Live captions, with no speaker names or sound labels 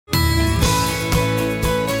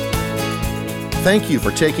Thank you for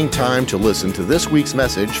taking time to listen to this week's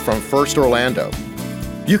message from First Orlando.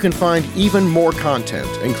 You can find even more content,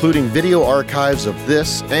 including video archives of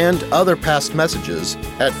this and other past messages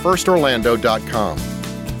at firstorlando.com.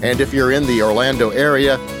 And if you're in the Orlando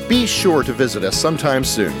area, be sure to visit us sometime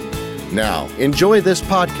soon. Now, enjoy this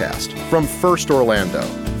podcast from First Orlando.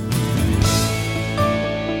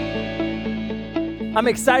 I'm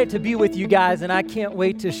excited to be with you guys, and I can't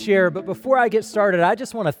wait to share. But before I get started, I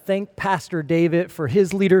just want to thank Pastor David for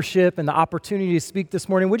his leadership and the opportunity to speak this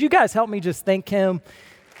morning. Would you guys help me just thank him?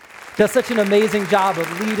 Does such an amazing job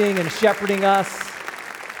of leading and shepherding us.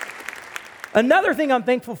 Another thing I'm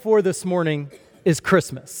thankful for this morning is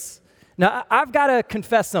Christmas. Now, I've got to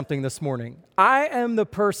confess something this morning. I am the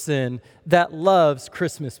person that loves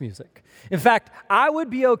Christmas music. In fact, I would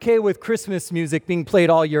be okay with Christmas music being played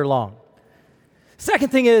all year long. Second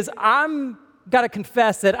thing is, I'm got to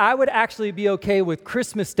confess that I would actually be okay with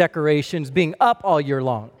Christmas decorations being up all year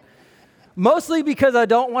long. Mostly because I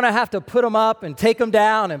don't want to have to put them up and take them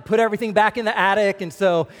down and put everything back in the attic. And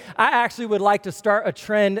so I actually would like to start a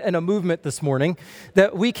trend and a movement this morning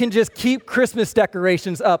that we can just keep Christmas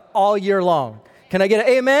decorations up all year long. Can I get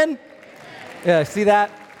an amen? Amen. Yeah, see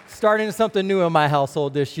that? Starting something new in my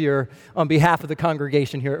household this year on behalf of the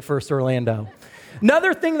congregation here at First Orlando.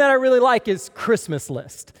 Another thing that I really like is Christmas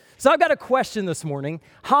list. So I've got a question this morning.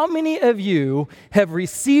 How many of you have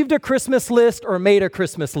received a Christmas list or made a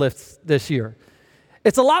Christmas list this year?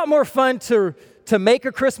 It's a lot more fun to make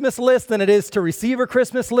a Christmas list than it is to receive a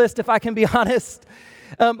Christmas list, if I can be honest.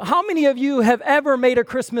 How many of you have ever made a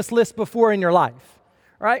Christmas list before in your life,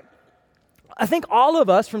 right? I think all of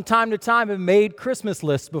us from time to time have made Christmas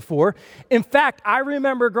lists before. In fact, I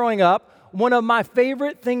remember growing up, one of my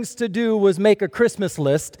favorite things to do was make a Christmas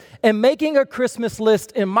list, and making a Christmas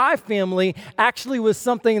list in my family actually was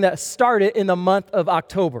something that started in the month of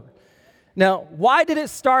October. Now, why did it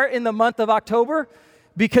start in the month of October?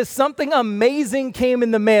 Because something amazing came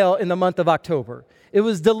in the mail in the month of October. It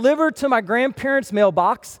was delivered to my grandparents'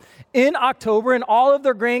 mailbox in October, and all of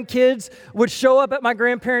their grandkids would show up at my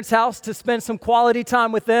grandparents' house to spend some quality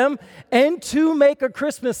time with them and to make a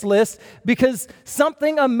Christmas list because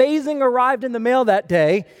something amazing arrived in the mail that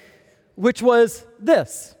day, which was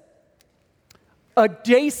this: a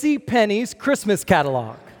JCPenney's Christmas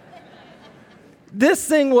catalog. This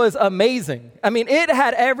thing was amazing. I mean, it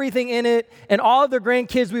had everything in it, and all of the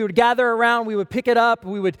grandkids, we would gather around, we would pick it up,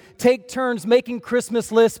 we would take turns making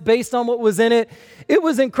Christmas lists based on what was in it. It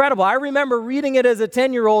was incredible. I remember reading it as a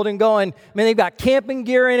 10-year-old and going, man, they've got camping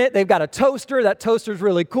gear in it, they've got a toaster, that toaster's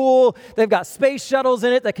really cool, they've got space shuttles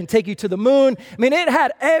in it that can take you to the moon. I mean, it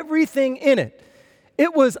had everything in it.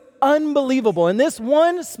 It was unbelievable. And this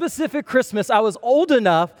one specific Christmas, I was old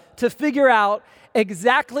enough to figure out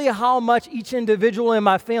exactly how much each individual in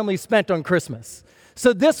my family spent on Christmas.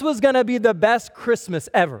 So this was going to be the best Christmas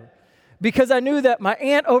ever because I knew that my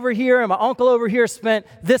aunt over here and my uncle over here spent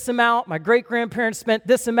this amount, my great-grandparents spent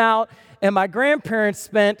this amount, and my grandparents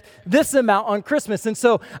spent this amount on Christmas. And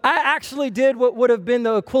so I actually did what would have been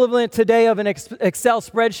the equivalent today of an Excel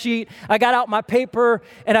spreadsheet. I got out my paper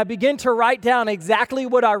and I began to write down exactly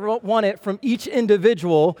what I wanted from each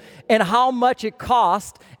individual and how much it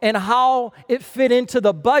cost and how it fit into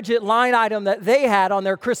the budget line item that they had on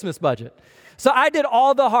their Christmas budget. So I did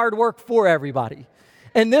all the hard work for everybody.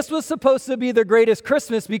 And this was supposed to be the greatest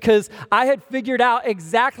Christmas because I had figured out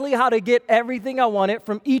exactly how to get everything I wanted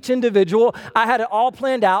from each individual. I had it all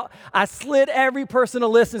planned out. I slid every person a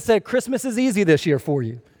list and said, Christmas is easy this year for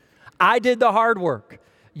you. I did the hard work.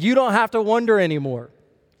 You don't have to wonder anymore.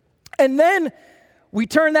 And then we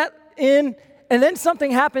turn that in, and then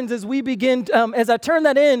something happens as we begin, as I turn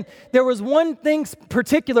that in, there was one thing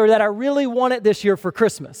particular that I really wanted this year for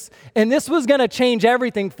Christmas. And this was going to change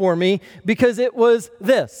everything for me because it was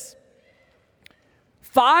this: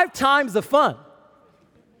 5 times the fun.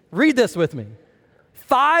 Read this with me.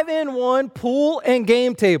 5-in-1 pool and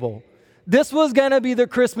game table. This was going to be the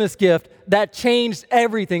Christmas gift that changed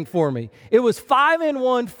everything for me. It was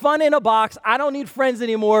 5-in-1, fun in a box. I don't need friends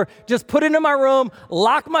anymore. Just put it in my room,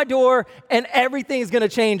 lock my door, and everything's going to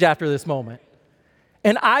change after this moment.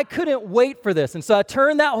 And I couldn't wait for this. And so I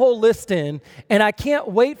turned that whole list in, and I can't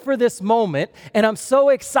wait for this moment. And I'm so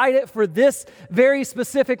excited for this very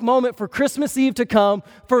specific moment for Christmas Eve to come,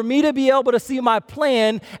 for me to be able to see my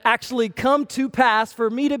plan actually come to pass, for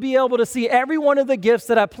me to be able to see every one of the gifts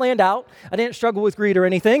that I planned out. I didn't struggle with greed or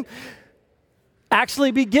anything. Actually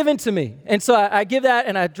be given to me. And so I give that,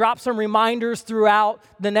 and I drop some reminders throughout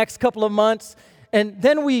the next couple of months. And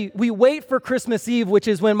then we wait for Christmas Eve, which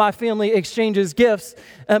is when my family exchanges gifts.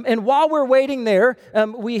 And while we're waiting there,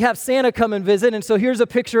 we have Santa come and visit. And so here's a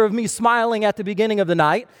picture of me smiling at the beginning of the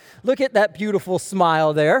night. Look at that beautiful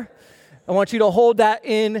smile there. I want you to hold that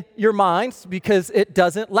in your minds because it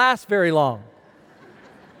doesn't last very long.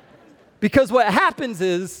 Because what happens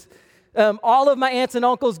is all of my aunts and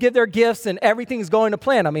uncles give their gifts and everything's going to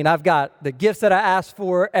plan. I mean, I've got the gifts that I asked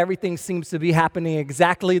for. Everything seems to be happening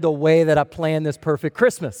exactly the way that I planned this perfect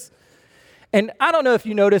Christmas. And I don't know if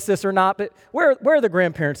you noticed this or not, but where are the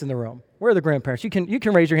grandparents in the room? Where are the grandparents? You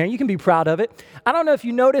can raise your hand. You can be proud of it. I don't know if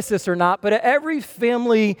you noticed this or not, but at every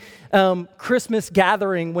family Christmas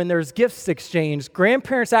gathering, when there's gifts exchanged,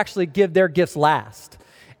 grandparents actually give their gifts last.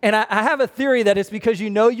 And I have a theory that it's because you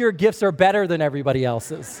know your gifts are better than everybody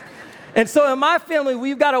else's. And so in my family,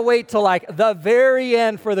 we've got to wait till like the very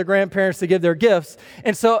end for the grandparents to give their gifts.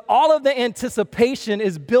 And so all of the anticipation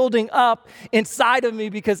is building up inside of me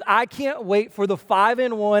because I can't wait for the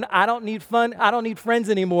 5-in-1. I don't need fun. I don't need friends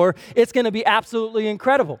anymore. It's going to be absolutely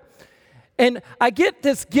incredible. And I get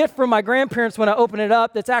this gift from my grandparents when I open it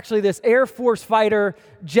up. That's actually this Air Force fighter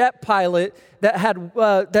jet pilot that had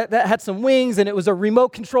that had some wings, and it was a remote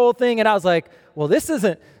control thing. And I was like, well, this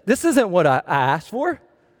isn't what I asked for.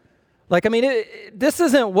 Like, I mean, this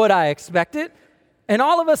isn't what I expected. And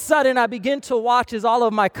all of a sudden, I begin to watch as all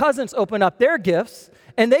of my cousins open up their gifts,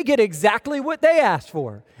 and they get exactly what they asked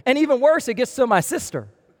for. And even worse, it gets to my sister.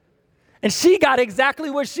 And she got exactly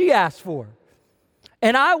what she asked for.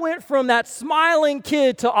 And I went from that smiling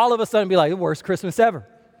kid to all of a sudden be like, the worst Christmas ever.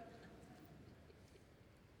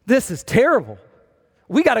 This is terrible.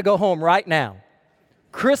 We got to go home right now.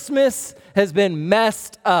 Christmas has been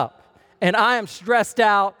messed up, and I am stressed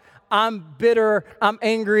out. I'm bitter, I'm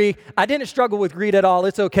angry. I didn't struggle with greed at all,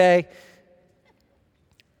 it's okay.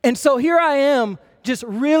 And so here I am, just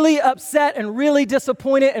really upset and really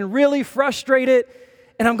disappointed and really frustrated.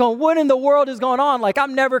 And I'm going, what in the world is going on? Like,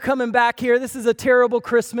 I'm never coming back here. This is a terrible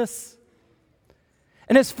Christmas.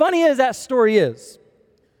 And as funny as that story is,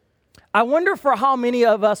 I wonder for how many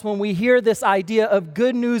of us, when we hear this idea of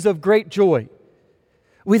good news of great joy,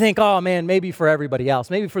 we think, oh man, maybe for everybody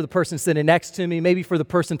else, maybe for the person sitting next to me, maybe for the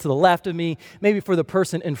person to the left of me, maybe for the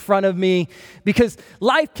person in front of me, because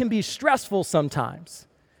life can be stressful sometimes.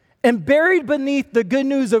 And buried beneath the good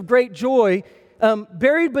news of great joy,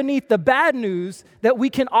 buried beneath the bad news that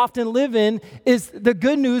we can often live in is the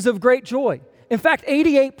good news of great joy. In fact,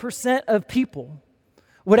 88% of people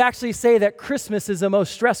would actually say that Christmas is the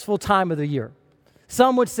most stressful time of the year.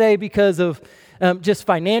 Some would say because of just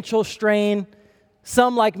financial strain.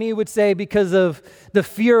 Some, like me, would say because of the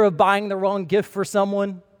fear of buying the wrong gift for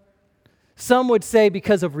someone. Some would say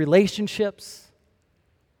because of relationships.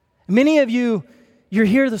 Many of you, you're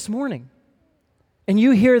here this morning, and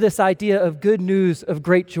you hear this idea of good news of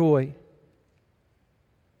great joy.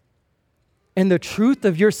 And the truth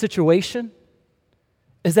of your situation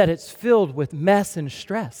is that it's filled with mess and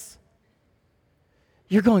stress.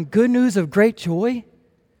 You're going, good news of great joy?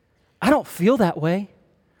 I don't feel that way.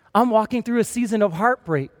 I'm walking through a season of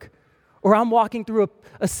heartbreak, or I'm walking through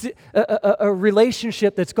a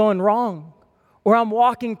relationship that's going wrong, or I'm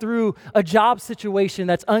walking through a job situation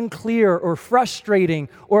that's unclear or frustrating,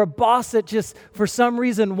 or a boss that just for some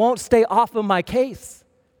reason won't stay off of my case.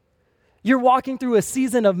 You're walking through a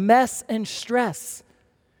season of mess and stress,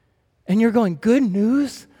 and you're going, good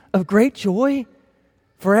news of great joy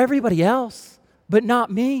for everybody else, but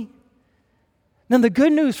not me. Now, the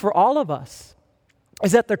good news for all of us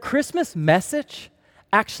is that the Christmas message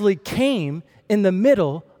actually came in the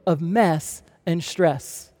middle of mess and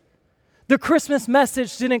stress. The Christmas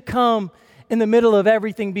message didn't come in the middle of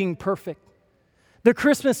everything being perfect. The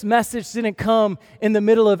Christmas message didn't come in the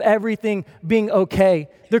middle of everything being okay.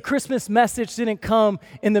 The Christmas message didn't come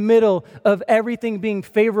in the middle of everything being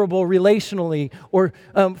favorable relationally or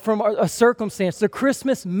from a circumstance. The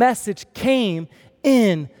Christmas message came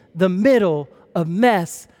in the middle of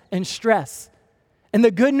mess and stress. And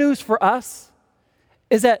the good news for us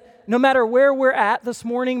is that no matter where we're at this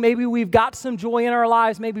morning, maybe we've got some joy in our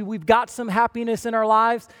lives, maybe we've got some happiness in our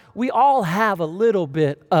lives, we all have a little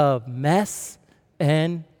bit of mess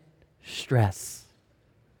and stress.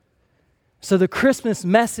 So the Christmas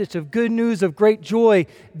message of good news of great joy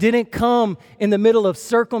didn't come in the middle of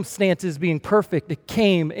circumstances being perfect. It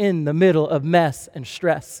came in the middle of mess and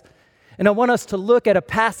stress. And I want us to look at a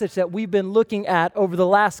passage that we've been looking at over the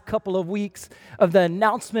last couple of weeks of the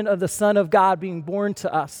announcement of the Son of God being born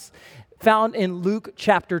to us, found in Luke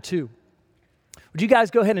chapter 2. Would you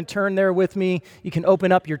guys go ahead and turn there with me? You can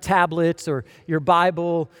open up your tablets or your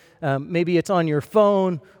Bible. Maybe it's on your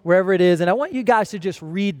phone, wherever it is. And I want you guys to just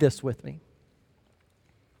read this with me.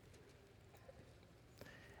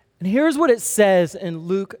 And here's what it says in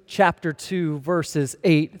Luke chapter 2, verses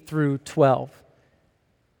 8 through 12.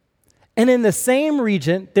 And in the same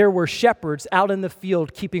region, there were shepherds out in the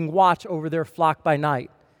field keeping watch over their flock by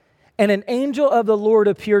night. And an angel of the Lord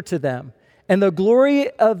appeared to them, and the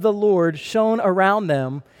glory of the Lord shone around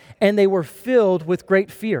them, and they were filled with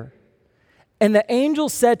great fear. And the angel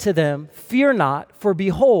said to them, "Fear not, for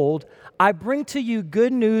behold, I bring to you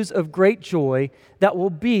good news of great joy that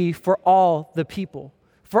will be for all the people.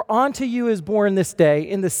 For unto you is born this day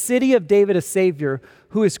in the city of David a Savior,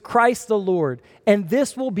 who is Christ the Lord. And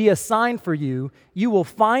this will be a sign for you. You will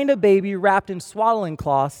find a baby wrapped in swaddling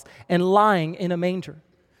cloths and lying in a manger."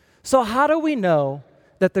 So how do we know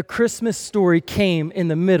that the Christmas story came in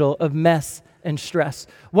the middle of mess and stress?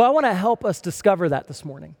 Well, I want to help us discover that this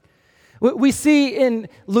morning. We see in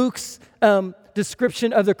Luke's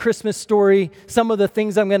description of the Christmas story some of the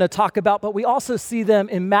things I'm going to talk about, but we also see them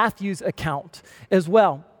in Matthew's account as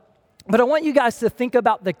well. But I want you guys to think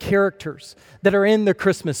about the characters that are in the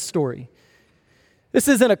Christmas story. This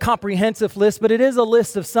isn't a comprehensive list, but it is a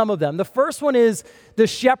list of some of them. The first one is the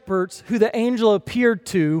shepherds who the angel appeared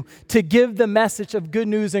to give the message of good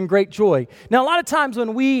news and great joy. Now, a lot of times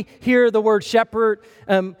when we hear the word shepherd,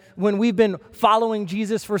 when we've been following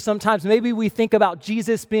Jesus for some time, maybe we think about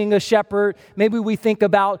Jesus being a shepherd. Maybe we think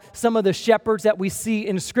about some of the shepherds that we see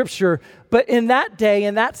in Scripture. But in that day,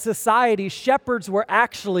 in that society, shepherds were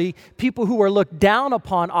actually people who were looked down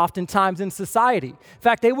upon oftentimes in society. In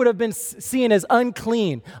fact, they would have been seen as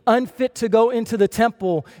unclean, unfit to go into the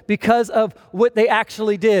temple because of what they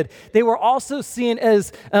actually did. They were also seen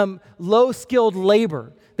as low-skilled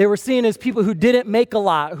labor. They were seen as people who didn't make a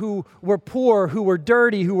lot, who were poor, who were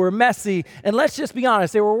dirty, who were messy. And let's just be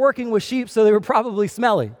honest, they were working with sheep, so they were probably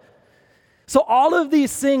smelly. So all of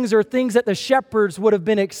these things are things that the shepherds would have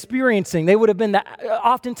been experiencing. They would have been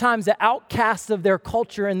oftentimes the outcasts of their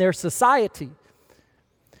culture and their society.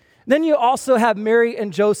 Then you also have Mary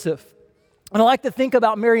and Joseph. And I like to think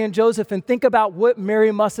about Mary and Joseph and think about what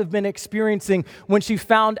Mary must have been experiencing when she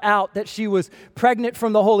found out that she was pregnant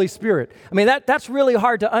from the Holy Spirit. I mean, that's really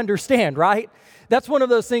hard to understand, right? That's one of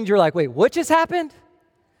those things you're like, wait, what just happened?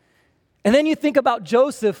 And then you think about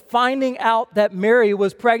Joseph finding out that Mary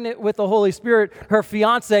was pregnant with the Holy Spirit, her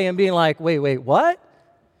fiance, and being like, wait, what?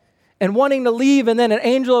 And wanting to leave, and then an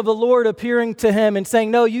angel of the Lord appearing to him and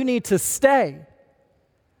saying, no, you need to stay.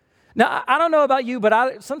 Now, I don't know about you,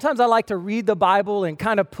 but sometimes I like to read the Bible and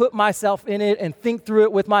kind of put myself in it and think through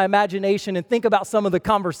it with my imagination and think about some of the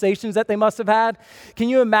conversations that they must have had. Can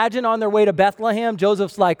you imagine on their way to Bethlehem,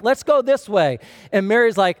 Joseph's like, let's go this way. And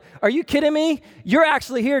Mary's like, are you kidding me? You're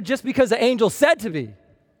actually here just because the angel said to be.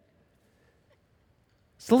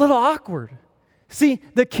 It's a little awkward. See,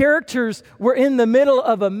 the characters were in the middle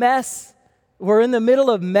of a mess. We're in the middle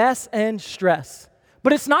of mess and stress.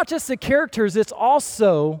 But it's not just the characters, it's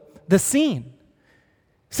also the scene.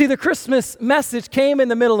 See, the Christmas message came in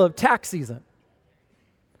the middle of tax season.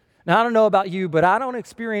 Now, I don't know about you, but I don't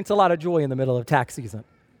experience a lot of joy in the middle of tax season.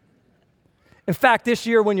 In fact, this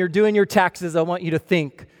year when you're doing your taxes, I want you to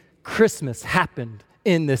think Christmas happened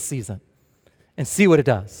in this season and see what it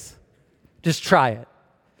does. Just try it.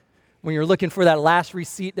 When you're looking for that last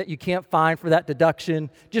receipt that you can't find for that deduction,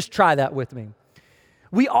 just try that with me.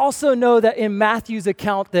 We also know that in Matthew's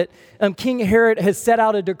account that King Herod has set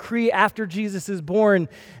out a decree after Jesus is born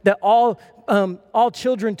that all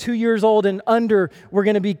children 2 years old and under were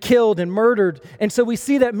going to be killed and murdered. And so we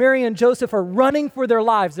see that Mary and Joseph are running for their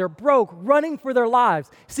lives. They're broke, running for their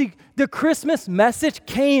lives. See, the Christmas message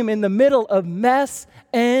came in the middle of mess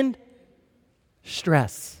and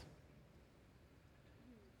stress.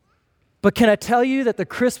 But can I tell you that the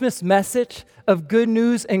Christmas message of good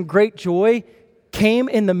news and great joy came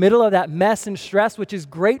in the middle of that mess and stress, which is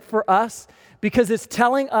great for us because it's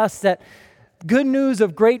telling us that good news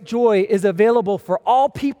of great joy is available for all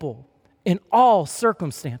people in all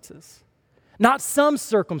circumstances. Not some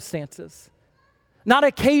circumstances, not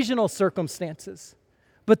occasional circumstances,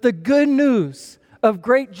 but the good news of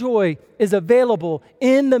great joy is available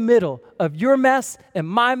in the middle of your mess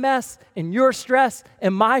and your stress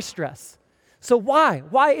and my stress. So why?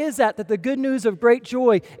 Why is that the good news of great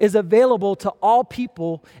joy is available to all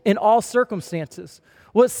people in all circumstances?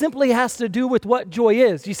 Well, it simply has to do with what joy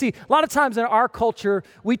is. You see, a lot of times in our culture,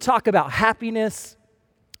 we talk about happiness,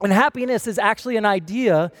 and happiness is actually an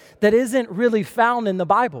idea that isn't really found in the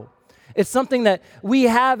Bible. It's something that we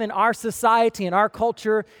have in our society, in our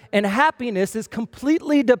culture, and happiness is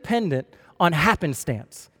completely dependent on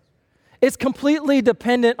happenstance. It's completely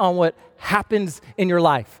dependent on what happens in your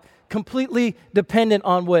life. Completely dependent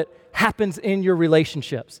on what happens in your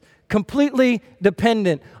relationships. Completely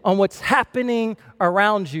dependent on what's happening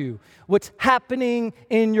around you, what's happening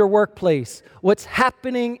in your workplace, what's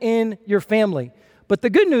happening in your family. But the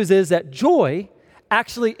good news is that joy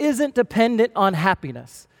actually isn't dependent on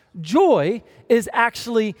happiness. Joy is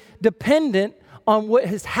actually dependent on what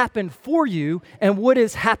has happened for you and what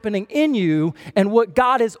is happening in you and what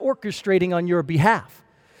God is orchestrating on your behalf.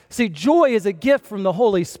 See, joy is a gift from the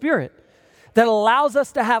Holy Spirit that allows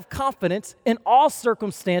us to have confidence in all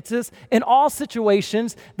circumstances, in all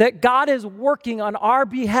situations, that God is working on our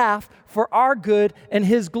behalf for our good and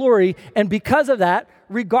His glory. And because of that,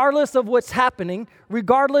 regardless of what's happening,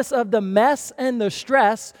 regardless of the mess and the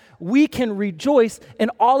stress, we can rejoice in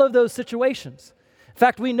all of those situations. In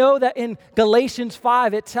fact, we know that in Galatians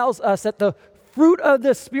 5, it tells us that the fruit of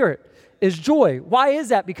the Spirit is joy. Why is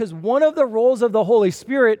that? Because one of the roles of the Holy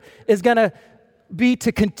Spirit is going to be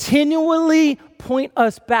to continually point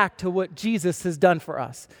us back to what Jesus has done for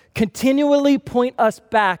us. Continually point us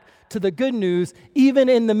back to the good news, even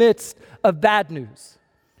in the midst of bad news.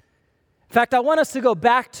 In fact, I want us to go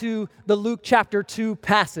back to the Luke chapter 2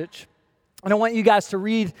 passage. And I want you guys to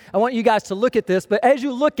read, I want you guys to look at this, but as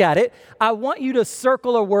you look at it, I want you to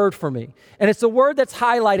circle a word for me. And it's a word that's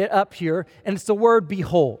highlighted up here, and it's the word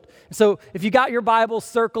behold. So if you got your Bible,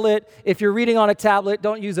 circle it. If you're reading on a tablet,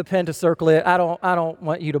 don't use a pen to circle it. I don't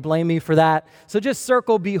want you to blame me for that. So just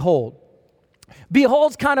circle behold.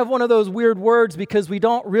 Behold's kind of one of those weird words because we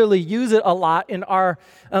don't really use it a lot in our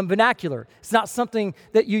vernacular. It's not something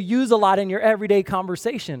that you use a lot in your everyday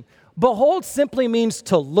conversation. Behold simply means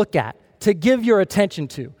to look at, to give your attention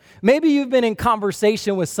to. Maybe you've been in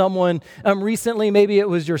conversation with someone recently. Maybe it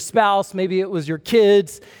was your spouse. Maybe it was your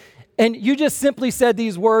kids. And you just simply said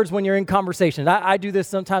these words when you're in conversation. I do this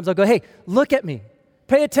sometimes. I'll go, hey, look at me.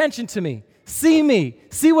 Pay attention to me.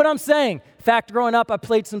 See what I'm saying. In fact, growing up, I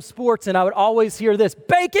played some sports, and I would always hear this,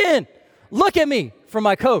 bacon, look at me, from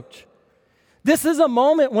my coach. This is a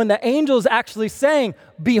moment when the angel's actually saying,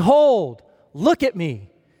 behold, look at me.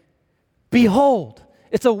 Behold.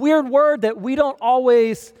 It's a weird word that we don't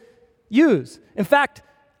always use. In fact,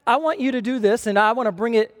 I want you to do this, and I want to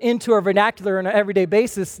bring it into our vernacular on an everyday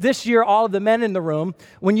basis. This year, all of the men in the room,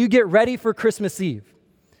 when you get ready for Christmas Eve,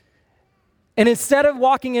 and instead of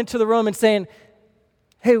walking into the room and saying,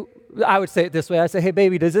 hey, I would say it this way. I say, hey,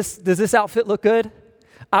 baby, does this outfit look good?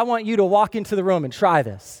 I want you to walk into the room and try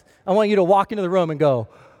this. I want you to walk into the room and go,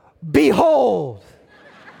 behold.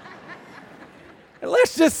 And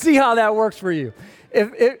let's just see how that works for you.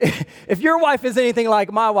 If your wife is anything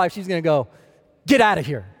like my wife, she's going to go, get out of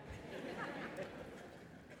here.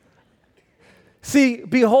 See,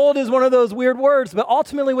 behold is one of those weird words, but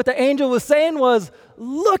ultimately what the angel was saying was,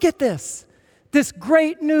 look at this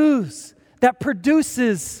great news that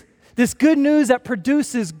produces, this good news that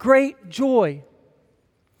produces great joy.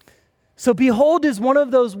 So behold is one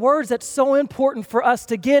of those words that's so important for us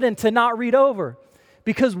to get and to not read over,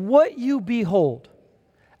 because what you behold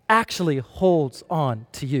actually holds on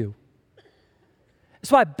to you.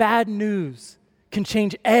 That's why bad news can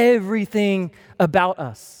change everything about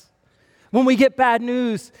us. When we get bad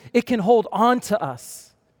news, it can hold on to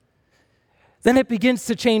us. Then it begins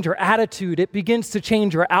to change our attitude. It begins to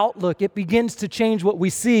change our outlook. It begins to change what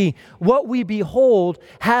we see. What we behold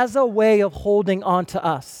has a way of holding on to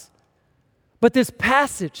us. But this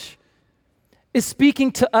passage is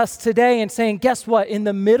speaking to us today and saying, guess what? In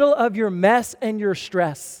the middle of your mess and your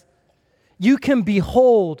stress, you can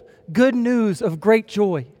behold good news of great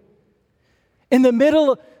joy. In the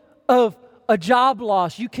middle of a job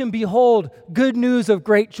loss, you can behold good news of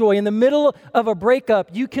great joy. In the middle of a breakup,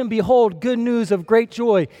 you can behold good news of great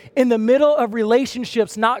joy. In the middle of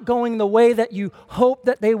relationships not going the way that you hope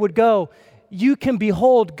that they would go, you can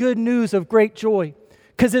behold good news of great joy.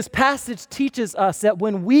 Because this passage teaches us that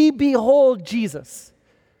when we behold Jesus,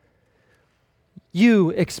 you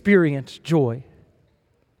experience joy.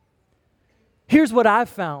 Here's what I've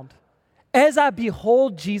found. As I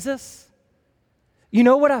behold Jesus, you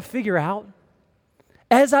know what I figure out?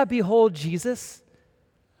 As I behold Jesus,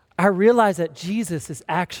 I realize that Jesus is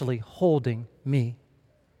actually holding me.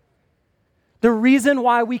 The reason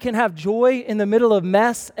why we can have joy in the middle of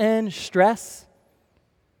mess and stress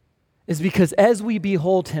is because as we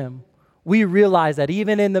behold Him, we realize that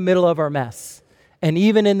even in the middle of our mess and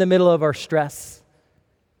even in the middle of our stress,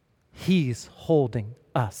 He's holding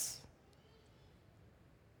us.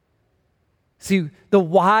 See, the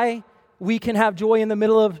why we can have joy in the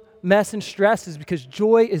middle of mess and stress is because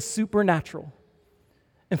joy is supernatural.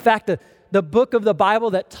 In fact, the book of the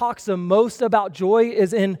Bible that talks the most about joy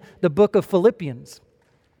is in the book of Philippians.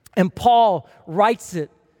 And Paul writes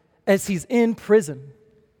it as he's in prison.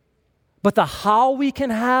 But the how we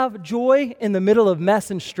can have joy in the middle of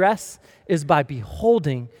mess and stress is by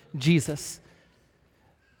beholding Jesus.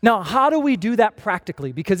 Now, how do we do that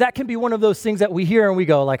practically? Because that can be one of those things that we hear and we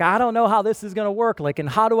go like, I don't know how this is going to work. Like, and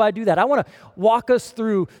how do I do that? I want to walk us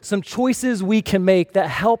through some choices we can make that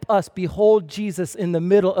help us behold Jesus in the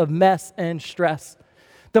middle of mess and stress.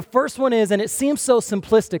 The first one is, and it seems so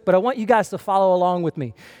simplistic, but I want you guys to follow along with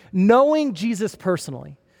me, knowing Jesus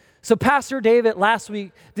personally. So Pastor David last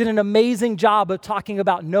week did an amazing job of talking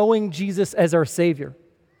about knowing Jesus as our Savior.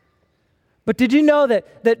 But did you know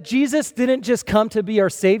that Jesus didn't just come to be our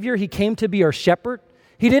Savior, he came to be our shepherd?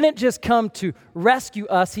 He didn't just come to rescue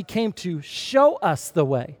us, he came to show us the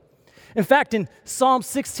way. In fact, in Psalm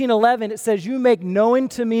 16:11, it says, "You make known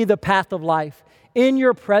to me the path of life. In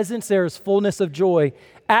your presence there is fullness of joy.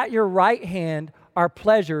 At your right hand are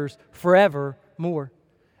pleasures forevermore."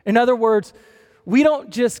 In other words, we don't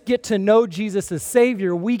just get to know Jesus as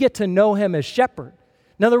Savior, we get to know him as shepherd.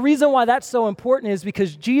 Now, the reason why that's so important is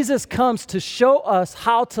because Jesus comes to show us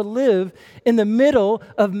how to live in the middle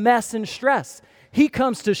of mess and stress. He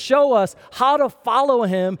comes to show us how to follow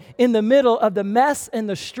him in the middle of the mess and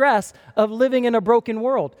the stress of living in a broken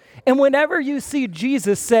world. And whenever you see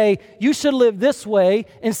Jesus say, you should live this way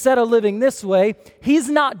instead of living this way, he's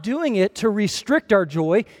not doing it to restrict our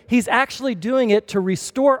joy. He's actually doing it to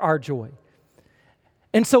restore our joy.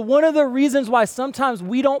 And so one of the reasons why sometimes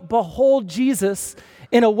we don't behold Jesus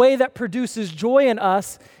in a way that produces joy in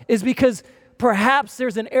us is because perhaps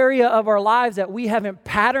there's an area of our lives that we haven't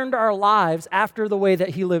patterned our lives after the way that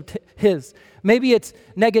he lived his. Maybe it's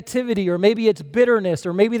negativity, or maybe it's bitterness,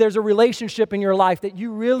 or maybe there's a relationship in your life that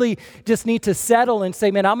you really just need to settle and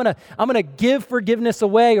say, man, I'm gonna give forgiveness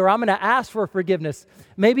away, or I'm gonna ask for forgiveness.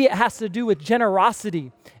 Maybe it has to do with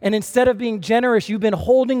generosity. And instead of being generous, you've been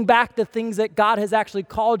holding back the things that God has actually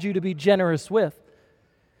called you to be generous with.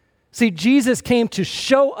 See, Jesus came to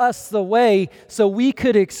show us the way so we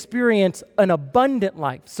could experience an abundant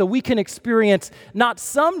life, so we can experience not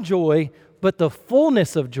some joy, but the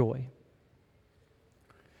fullness of joy.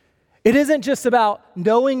 It isn't just about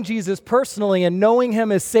knowing Jesus personally and knowing him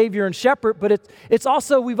as Savior and Shepherd, but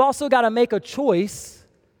we've also got to make a choice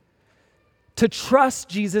to trust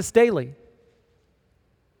Jesus daily.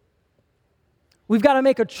 We've got to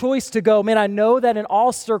make a choice to go, man, I know that in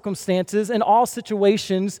all circumstances, in all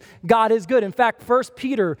situations, God is good. In fact, 1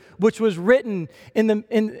 Peter, which was written in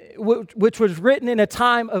a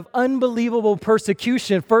time of unbelievable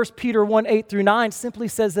persecution, 1 Peter 1:8-9, simply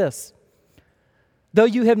says this: though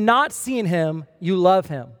you have not seen him, you love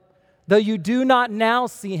him. Though you do not now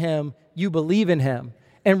see him, you believe in him,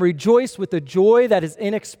 and rejoice with a joy that is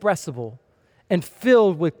inexpressible and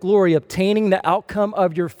filled with glory, obtaining the outcome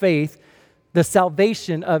of your faith, the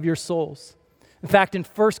salvation of your souls. In fact, in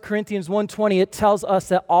 1 Corinthians 1:20, it tells us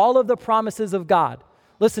that all of the promises of God,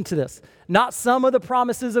 listen to this, not some of the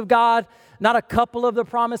promises of God, not a couple of the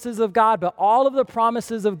promises of God, but all of the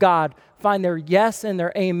promises of God find their yes and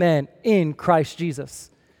their amen in Christ Jesus.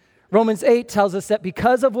 Romans 8 tells us that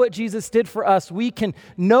because of what Jesus did for us, we can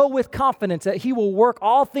know with confidence that he will work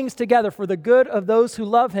all things together for the good of those who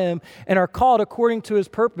love him and are called according to his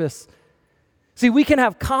purpose. See, we can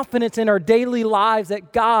have confidence in our daily lives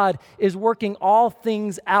that God is working all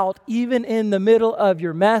things out, even in the middle of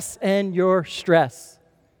your mess and your stress.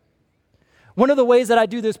 One of the ways that I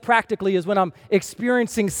do this practically is when I'm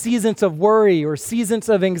experiencing seasons of worry or seasons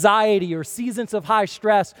of anxiety or seasons of high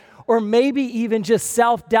stress, or maybe even just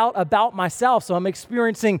self-doubt about myself. So I'm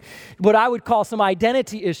experiencing what I would call some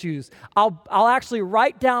identity issues. I'll actually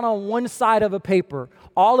write down on one side of a paper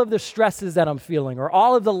all of the stresses that I'm feeling or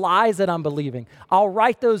all of the lies that I'm believing. I'll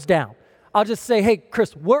write those down. I'll just say, hey,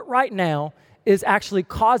 Chris, what right now is actually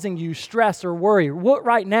causing you stress or worry? What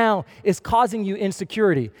right now is causing you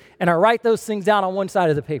insecurity? And I write those things down on one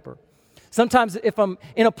side of the paper. Sometimes if I'm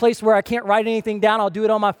in a place where I can't write anything down, I'll do it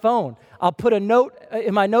on my phone. I'll put a note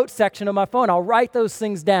in my notes section of my phone. I'll write those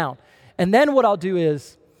things down. And then what I'll do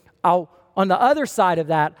is, on the other side of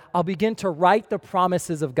that, I'll begin to write the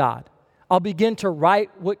promises of God. I'll begin to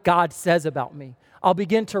write what God says about me. I'll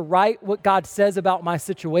begin to write what God says about my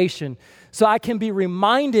situation so I can be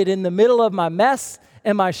reminded in the middle of my mess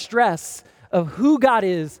and my stress of who God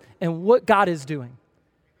is and what God is doing.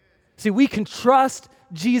 See, we can trust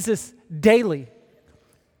Jesus daily.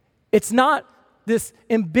 It's not this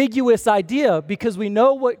ambiguous idea because we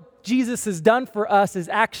know what Jesus has done for us is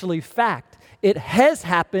actually fact. It has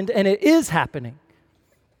happened and it is happening.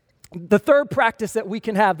 The third practice that we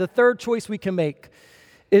can have, the third choice we can make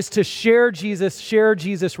is to share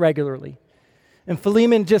Jesus regularly. And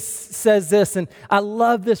Philemon just says this, and I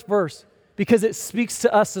love this verse because it speaks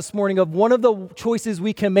to us this morning of one of the choices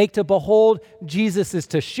we can make to behold Jesus is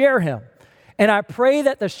to share him. And I pray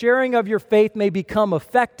that the sharing of your faith may become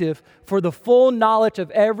effective for the full knowledge of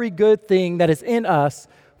every good thing that is in us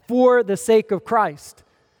for the sake of Christ.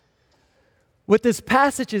 What this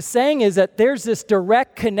passage is saying is that there's this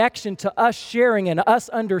direct connection to us sharing and us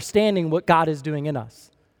understanding what God is doing in us.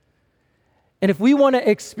 And if we want to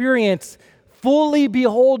experience fully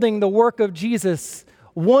beholding the work of Jesus,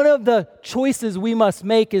 one of the choices we must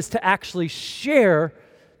make is to actually share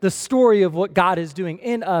the story of what God is doing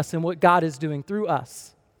in us and what God is doing through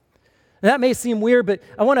us. And that may seem weird, but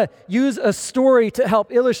I want to use a story to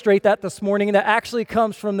help illustrate that this morning that actually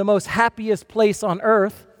comes from the most happiest place on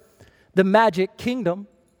earth, the Magic Kingdom.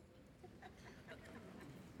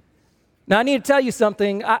 Now, I need to tell you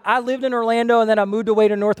something. I lived in Orlando, and then I moved away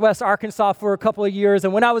to Northwest Arkansas for a couple of years.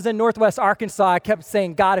 And when I was in Northwest Arkansas, I kept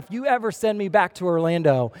saying, God, if you ever send me back to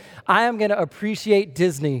Orlando, I am going to appreciate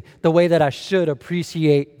Disney the way that I should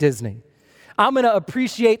appreciate Disney. I'm going to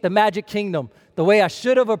appreciate the Magic Kingdom the way I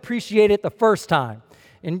should have appreciated it the first time.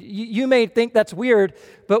 And you may think that's weird,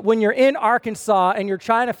 but when you're in Arkansas and you're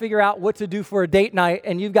trying to figure out what to do for a date night,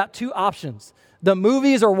 and you've got two options, the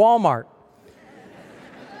movies or Walmart,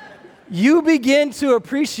 you begin to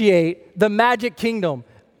appreciate the Magic Kingdom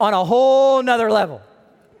on a whole nother level.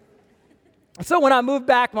 So when I moved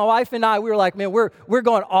back, my wife and I, we were like, man, we're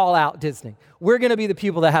going all out Disney. We're going to be the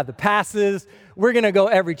people that have the passes. We're going to go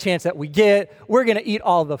every chance that we get. We're going to eat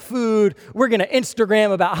all the food. We're going to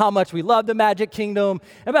Instagram about how much we love the Magic Kingdom.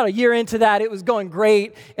 About a year into that, it was going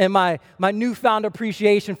great, and my newfound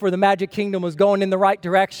appreciation for the Magic Kingdom was going in the right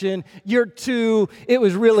direction. Year 2, it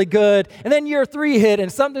was really good. And then year 3 hit,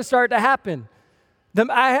 and something started to happen.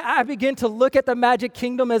 I began to look at the Magic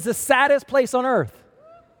Kingdom as the saddest place on earth.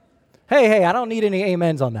 Hey, I don't need any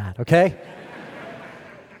amens on that, okay?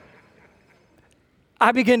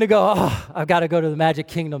 I begin to go, I've got to go to the Magic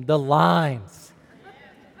Kingdom. The lines.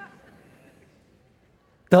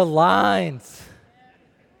 The lines.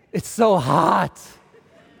 It's so hot.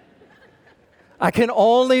 I can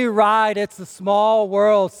only ride It's a Small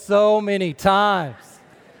World so many times.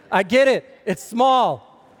 I get it. It's small.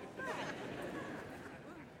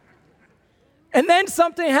 And then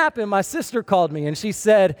something happened. My sister called me and she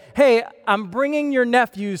said, hey, I'm bringing your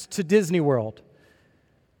nephews to Disney World.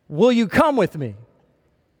 Will you come with me?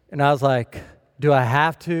 And I was like, do I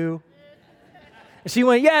have to? And she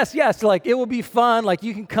went, yes, like it will be fun. Like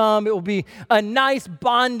you can come. It will be a nice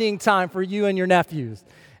bonding time for you and your nephews.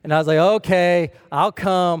 And I was like, okay, I'll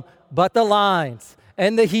come, but the lines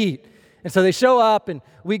and the heat. And so they show up and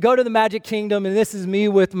we go to the Magic Kingdom, and this is me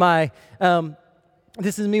with my nephew,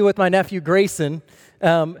 Grayson.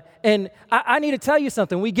 And I need to tell you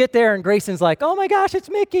something. We get there, and Grayson's like, oh my gosh,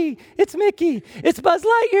 it's Mickey, it's Buzz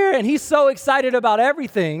Lightyear. And he's so excited about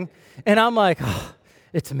everything. And I'm like,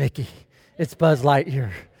 it's Mickey, it's Buzz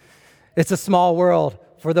Lightyear. It's a small world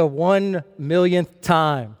for the 1 millionth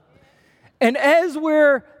time. And as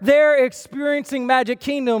we're there experiencing Magic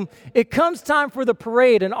Kingdom, it comes time for the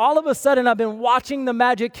parade. And all of a sudden, I've been watching the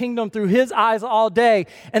Magic Kingdom through his eyes all day.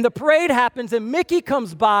 And the parade happens, and Mickey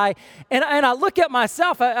comes by. And I look at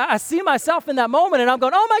myself. I see myself in that moment, and I'm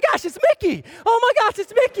going, oh my gosh, it's Mickey. Oh my gosh,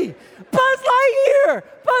 it's Mickey. Buzz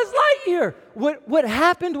Lightyear. What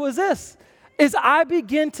happened was this, is I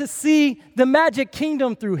begin to see the Magic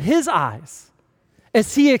Kingdom through his eyes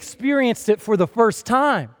as he experienced it for the first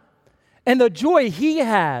time. And the joy he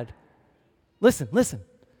had, listen,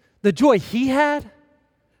 the joy he had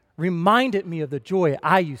reminded me of the joy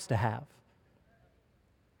I used to have.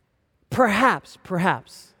 Perhaps,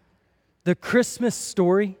 the Christmas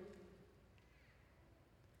story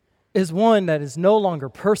is one that is no longer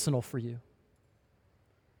personal for you.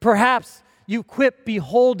 Perhaps you quit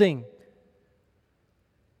beholding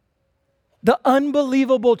the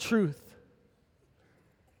unbelievable truth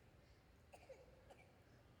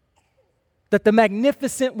that the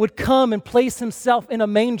magnificent would come and place himself in a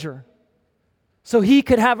manger so he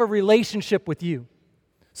could have a relationship with you,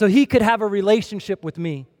 so he could have a relationship with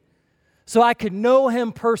me, so I could know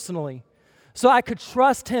him personally, so I could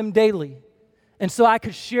trust him daily, and so I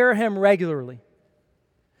could share him regularly.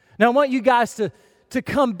 Now, I want you guys to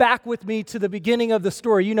come back with me to the beginning of the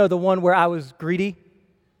story. You know, the one where I was greedy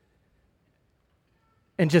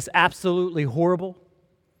and just absolutely horrible.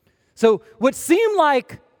 So what seemed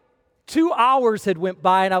like 2 hours had went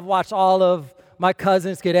by, and I've watched all of my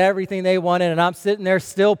cousins get everything they wanted, and I'm sitting there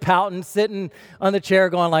still pouting, sitting on the chair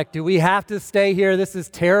going like, do we have to stay here? This is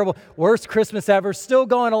terrible. Worst Christmas ever. Still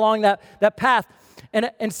going along that path.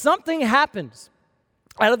 And something happens.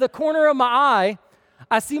 Out of the corner of my eye,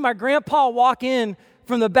 I see my grandpa walk in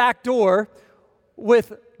from the back door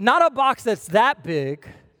with not a box that's that big,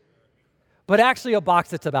 but actually a box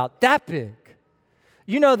that's about that big.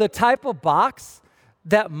 You know, the type of box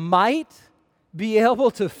that might be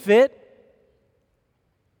able to fit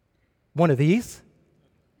one of these.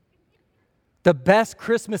 The best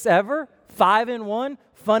Christmas ever, 5-in-1,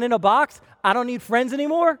 fun in a box. I don't need friends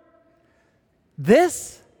anymore.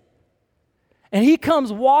 This. And he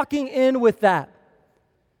comes walking in with that.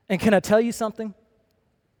 And can I tell you something?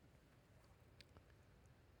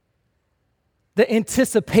 The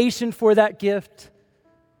anticipation for that gift,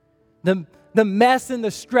 the mess and the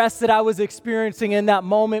stress that I was experiencing in that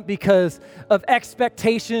moment because of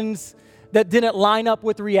expectations that didn't line up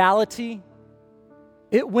with reality,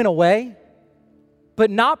 it went away, but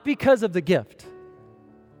not because of the gift.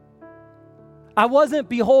 I wasn't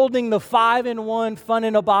beholding the 5-in-1 fun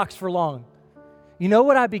in a box for long. You know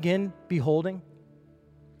what I began beholding?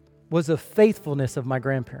 Was the faithfulness of my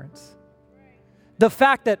grandparents. The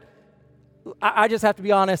fact that, I just have to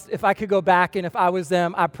be honest, if I could go back and if I was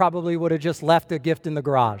them, I probably would have just left a gift in the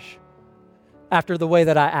garage after the way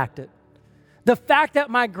that I acted. The fact that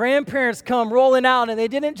my grandparents come rolling out and they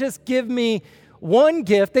didn't just give me one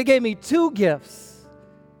gift, they gave me 2 gifts.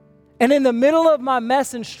 And in the middle of my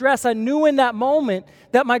mess and stress, I knew in that moment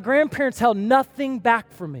that my grandparents held nothing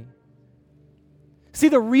back from me. See,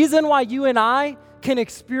 the reason why you and I can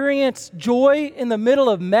experience joy in the middle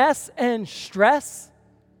of mess and stress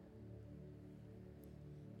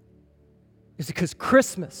is because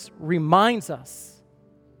Christmas reminds us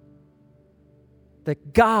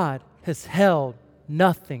that God has held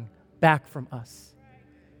nothing back from us.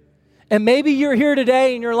 And maybe you're here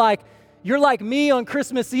today and you're like me on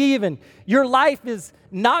Christmas Eve, and your life is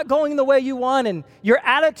not going the way you want, and your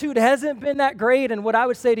attitude hasn't been that great. And what I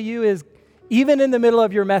would say to you is, even in the middle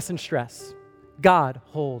of your mess and stress, God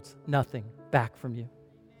holds nothing back from you.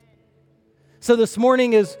 So this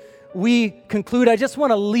morning, as we conclude, I just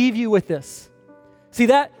want to leave you with this. See,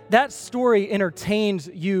 that story entertains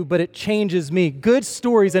you, but it changes me. Good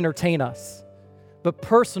stories entertain us, but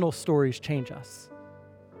personal stories change us.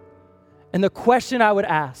 And the question I would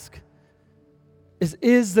ask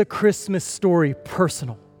is the Christmas story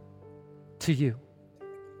personal to you?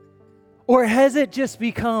 Or has it just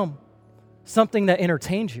become something that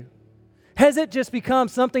entertains you? Has it just become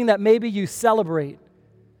something that maybe you celebrate,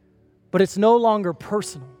 but it's no longer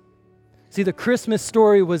personal? See, the Christmas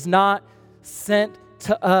story was not sent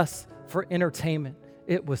to us for entertainment.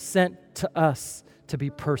 It was sent to us to be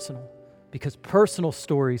personal, because personal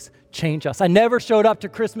stories change us. I never showed up to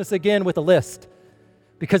Christmas again with a list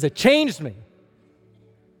because it changed me.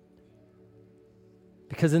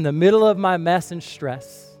 Because in the middle of my mess and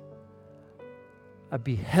stress, I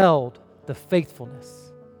beheld the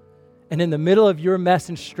faithfulness. And in the middle of your mess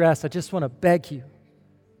and stress, I just want to beg you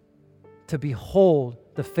to behold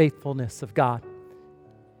the faithfulness of God.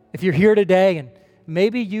 If you're here today and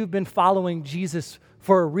maybe you've been following Jesus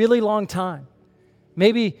for a really long time,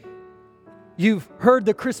 maybe you've heard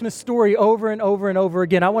the Christmas story over and over and over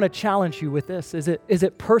again, I want to challenge you with this. Is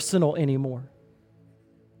it personal anymore?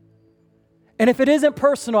 And if it isn't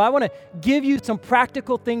personal, I want to give you some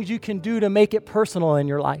practical things you can do to make it personal in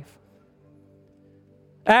your life.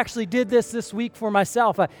 I actually did this week for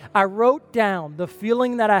myself. I wrote down the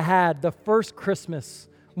feeling that I had the first Christmas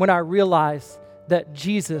when I realized that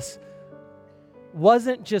Jesus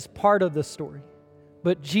wasn't just part of the story,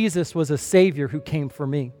 but Jesus was a Savior who came for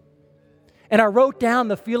me. And I wrote down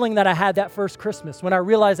the feeling that I had that first Christmas when I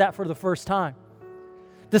realized that for the first time.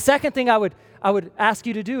 The second thing I would ask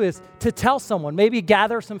you to do is to tell someone, maybe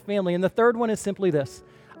gather some family. And the third one is simply this.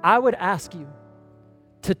 I would ask you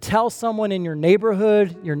to tell someone in your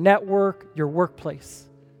neighborhood, your network, your workplace.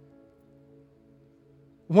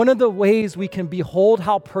 One of the ways we can behold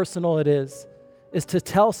how personal it is to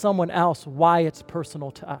tell someone else why it's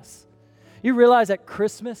personal to us. You realize that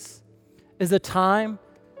Christmas is a time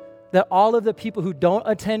that all of the people who don't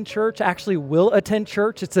attend church actually will attend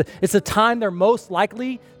church. It's a time they're most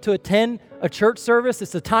likely to attend a church service.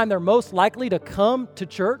 It's a time they're most likely to come to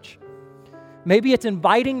church. Maybe it's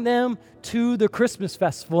inviting them to the Christmas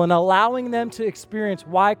festival and allowing them to experience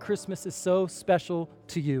why Christmas is so special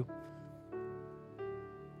to you.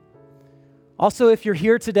 Also, if you're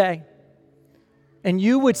here today and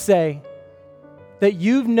you would say that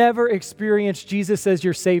you've never experienced Jesus as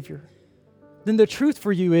your Savior, then the truth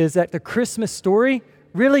for you is that the Christmas story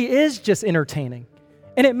really is just entertaining.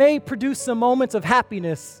 And it may produce some moments of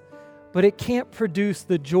happiness, but it can't produce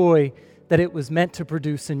the joy that it was meant to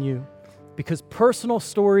produce in you. Because personal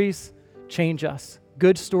stories change us.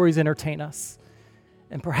 Good stories entertain us.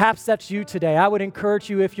 And perhaps that's you today. I would encourage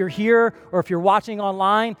you, if you're here or if you're watching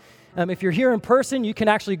online, if you're here in person, you can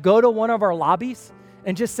actually go to one of our lobbies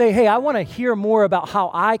and just say, hey, I want to hear more about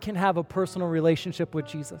how I can have a personal relationship with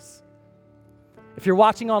Jesus. If you're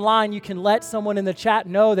watching online, you can let someone in the chat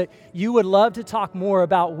know that you would love to talk more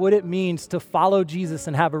about what it means to follow Jesus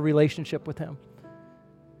and have a relationship with him.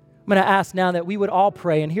 I'm going to ask now that we would all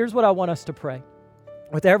pray, and here's what I want us to pray.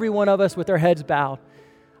 With every one of us with our heads bowed,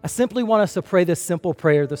 I simply want us to pray this simple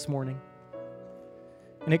prayer this morning.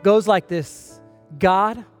 And it goes like this: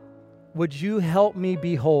 God, would you help me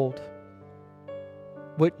behold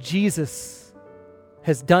what Jesus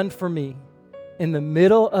has done for me in the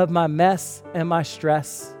middle of my mess and my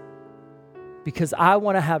stress, because I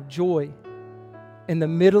want to have joy in the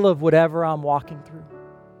middle of whatever I'm walking through.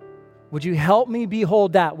 Would you help me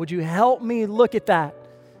behold that? Would you help me look at that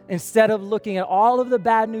instead of looking at all of the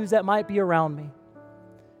bad news that might be around me?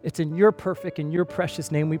 It's in your perfect and your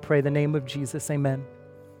precious name we pray, the name of Jesus. Amen.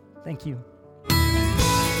 Thank you.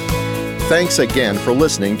 Thanks again for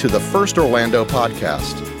listening to the First Orlando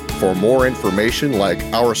podcast. For more information like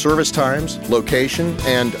our service times, location,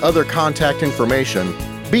 and other contact information,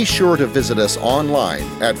 be sure to visit us online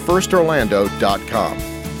at firstorlando.com.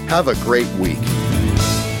 Have a great week.